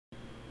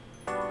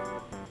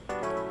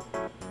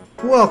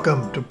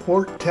Welcome to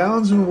Port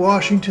Townsend,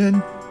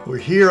 Washington. We're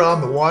here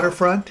on the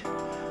waterfront.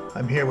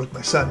 I'm here with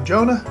my son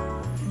Jonah,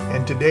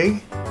 and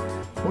today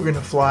we're going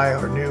to fly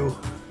our new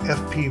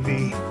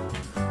FPV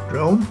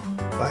drone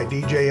by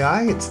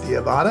DJI. It's the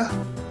AVATA.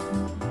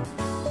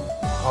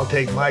 I'll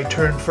take my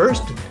turn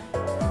first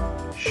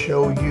and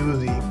show you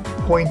the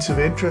points of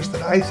interest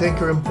that I think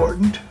are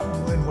important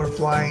when we're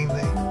flying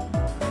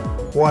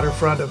the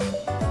waterfront of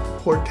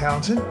Port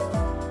Townsend.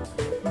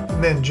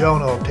 And then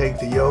Jonah will take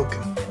the yoke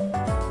and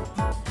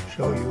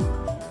show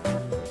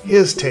you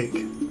his take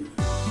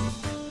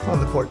on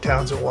the Port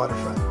Townsend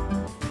waterfront.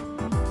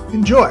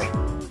 Enjoy!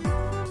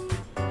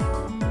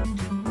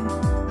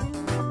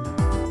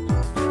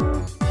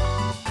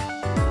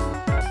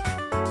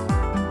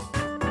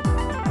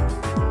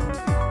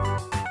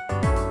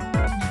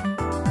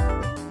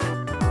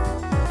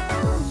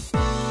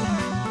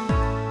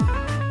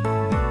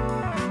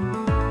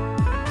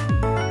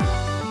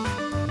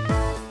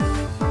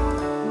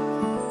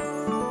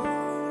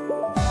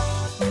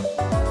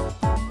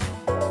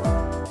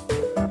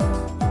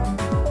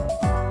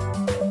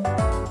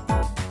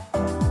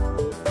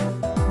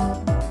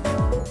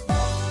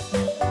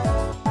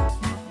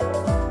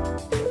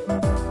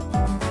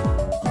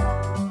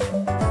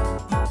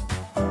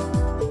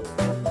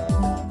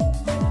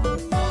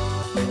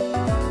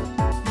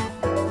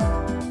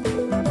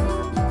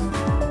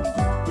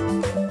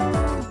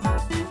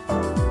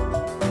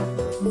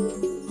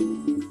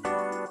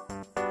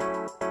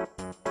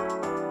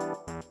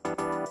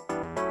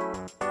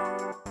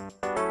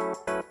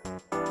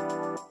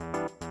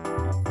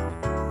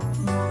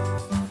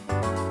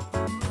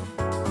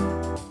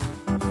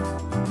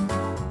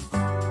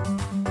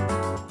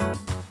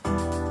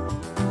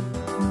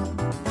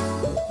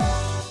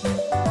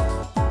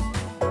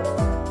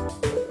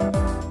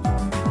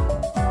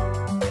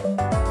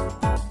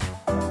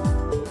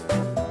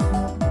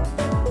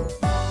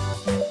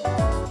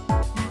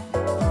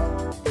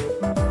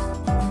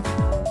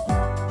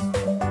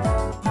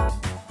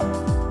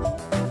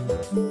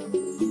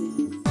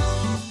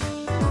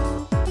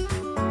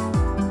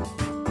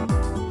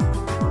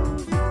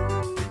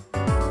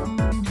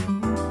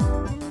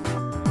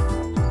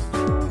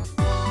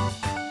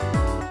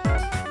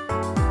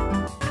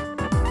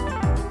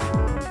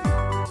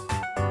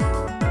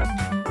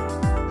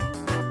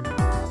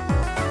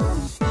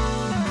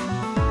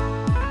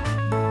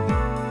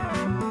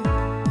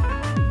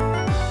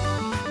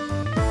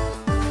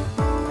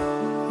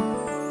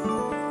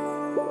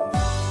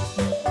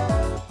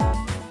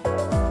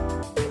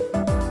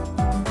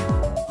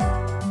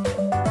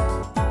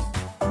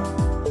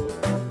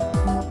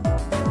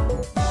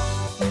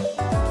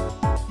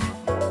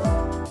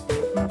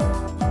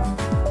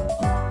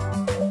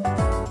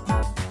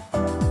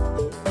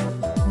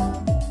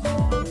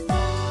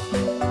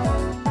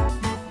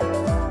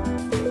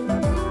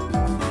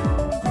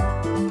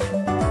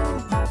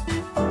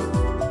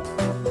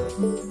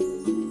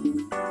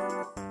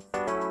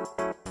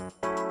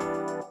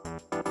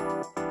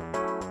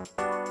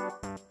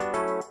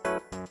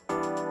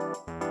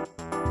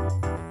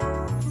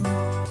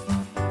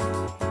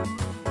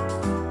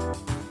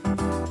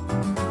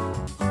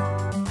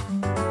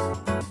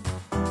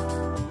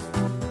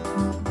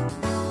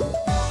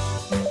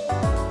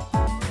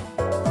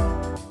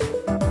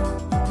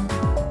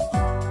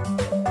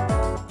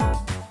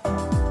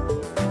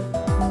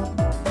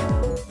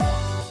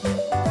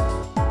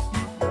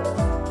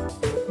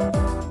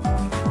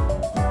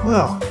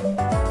 Well,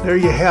 there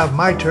you have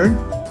my turn.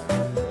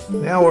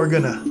 Now we're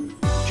gonna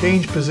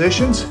change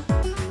positions,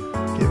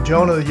 give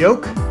Jonah the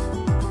yoke,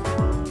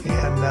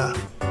 and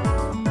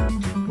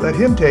let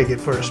him take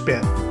it for a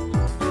spin.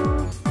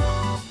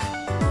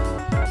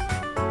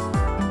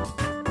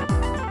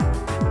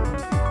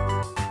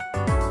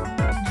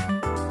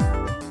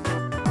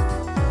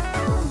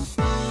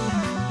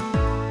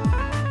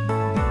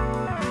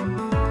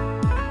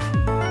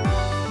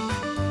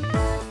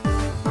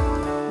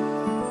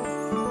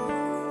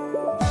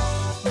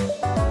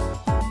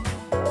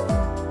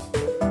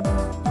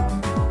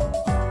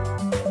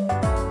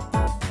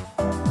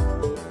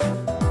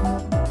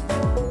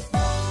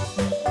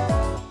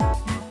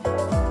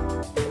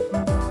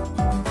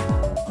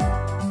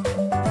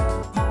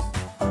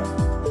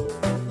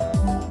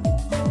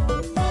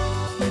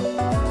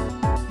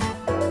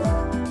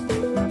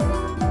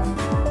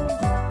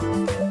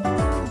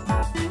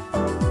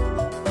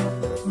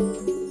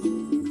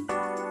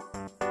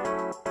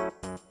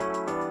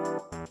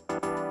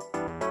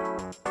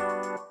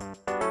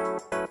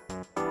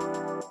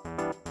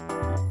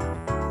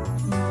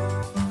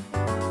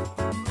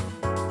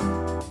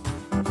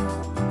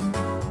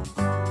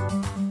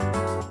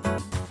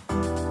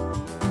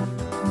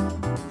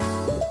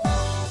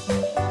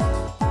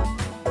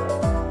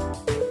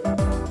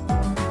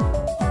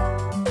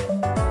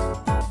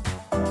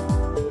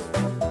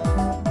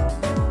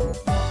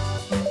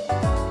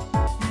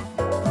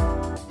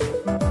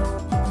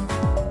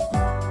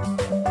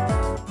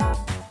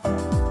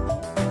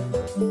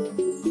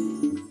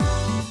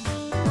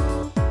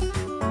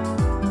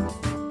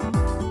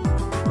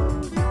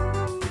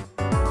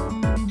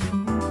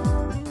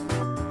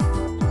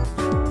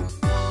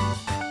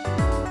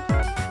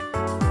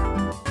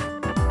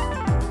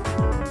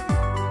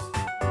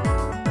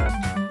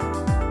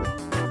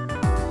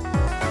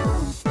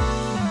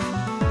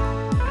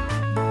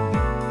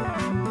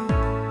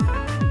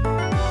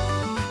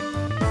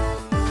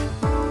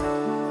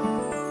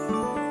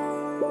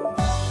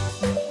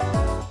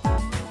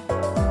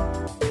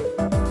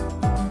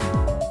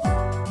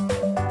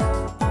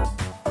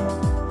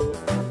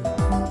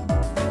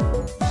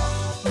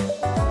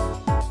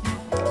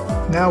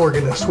 Now we're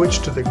going to switch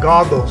to the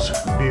goggles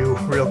view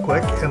real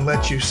quick and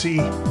let you see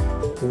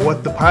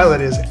what the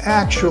pilot is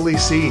actually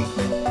seeing.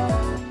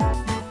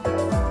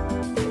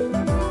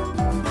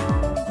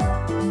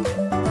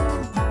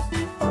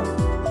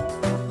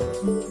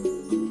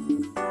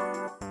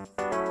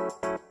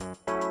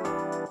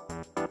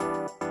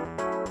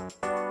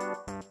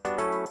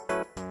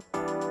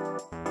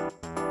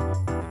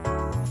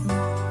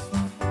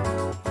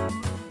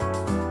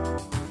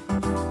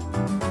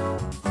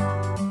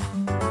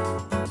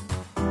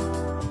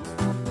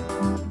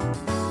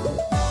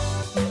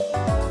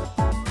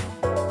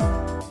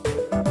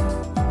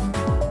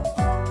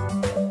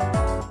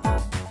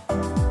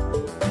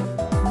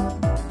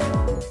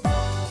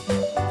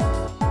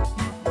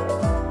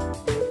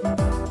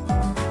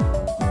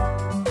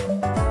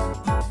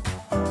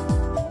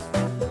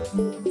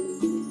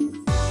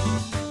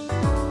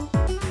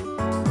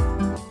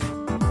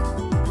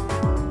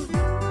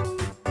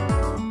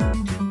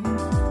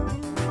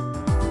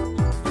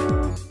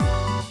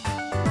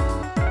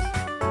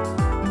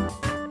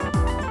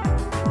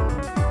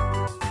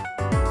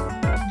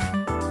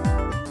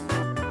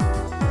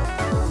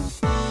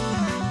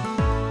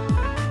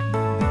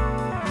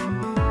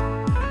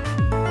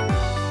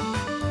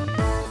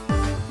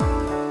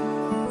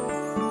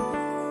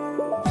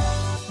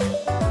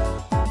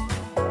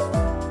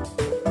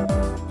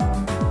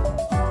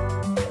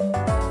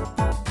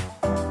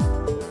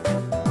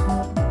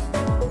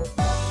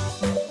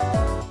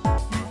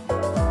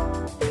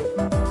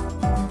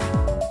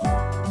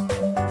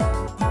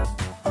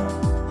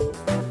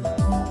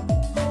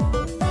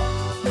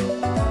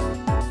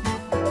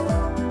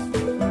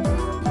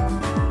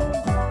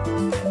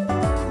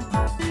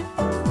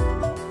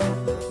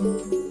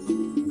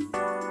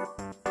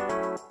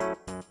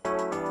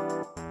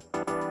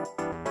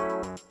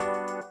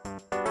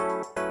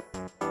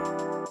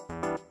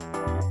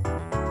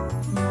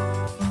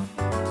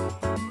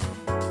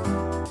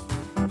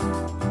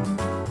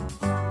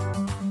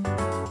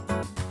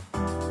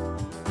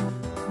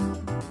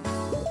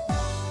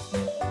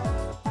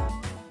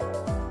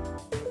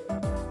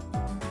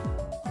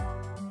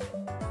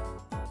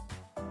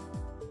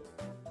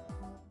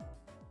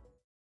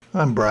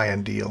 I'm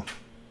Brian Deal.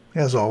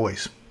 As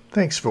always,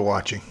 thanks for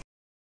watching.